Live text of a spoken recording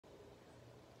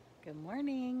Good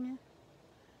morning.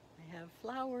 I have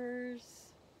flowers.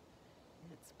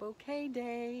 It's bouquet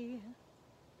day.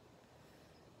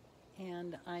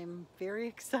 And I'm very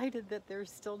excited that there's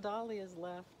still dahlias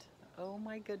left. Oh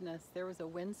my goodness, there was a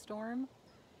windstorm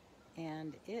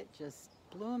and it just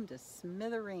blew them to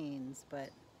smithereens, but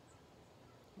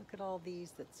look at all these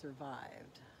that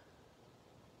survived.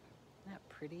 Isn't that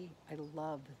pretty? I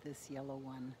love this yellow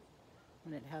one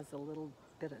when it has a little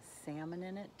bit of salmon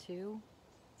in it too.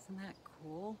 Isn't that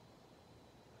cool?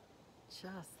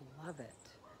 Just love it.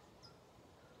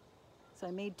 So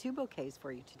I made 2 bouquets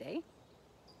for you today.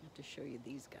 I have to show you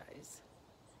these guys.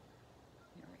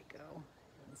 There we go.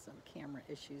 And some camera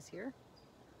issues here.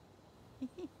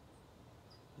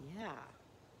 Yeah.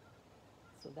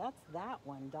 So that's that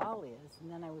one, dahlias.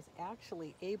 And then I was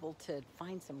actually able to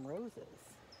find some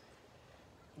roses.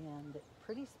 And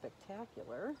pretty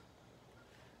spectacular.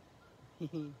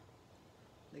 Look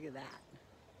at that.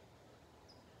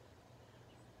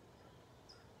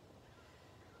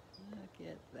 Look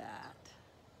at that.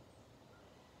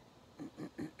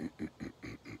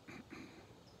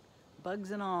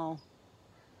 Bugs and all.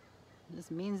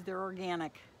 This means they're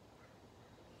organic.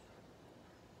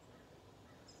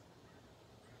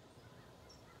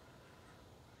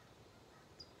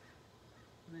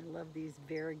 And I love these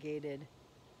variegated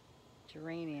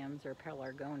geraniums or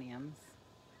pelargoniums.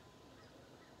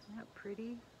 Isn't that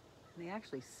pretty? They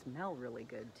actually smell really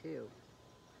good too.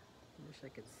 I wish I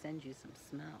could send you some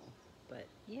smell, but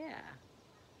yeah,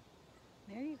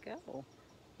 there you go.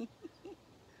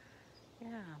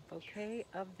 Yeah, bouquet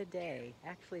of the day.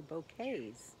 Actually,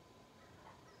 bouquets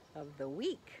of the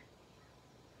week.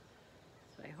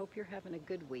 So I hope you're having a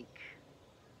good week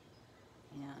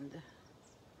and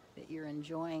that you're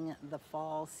enjoying the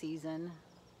fall season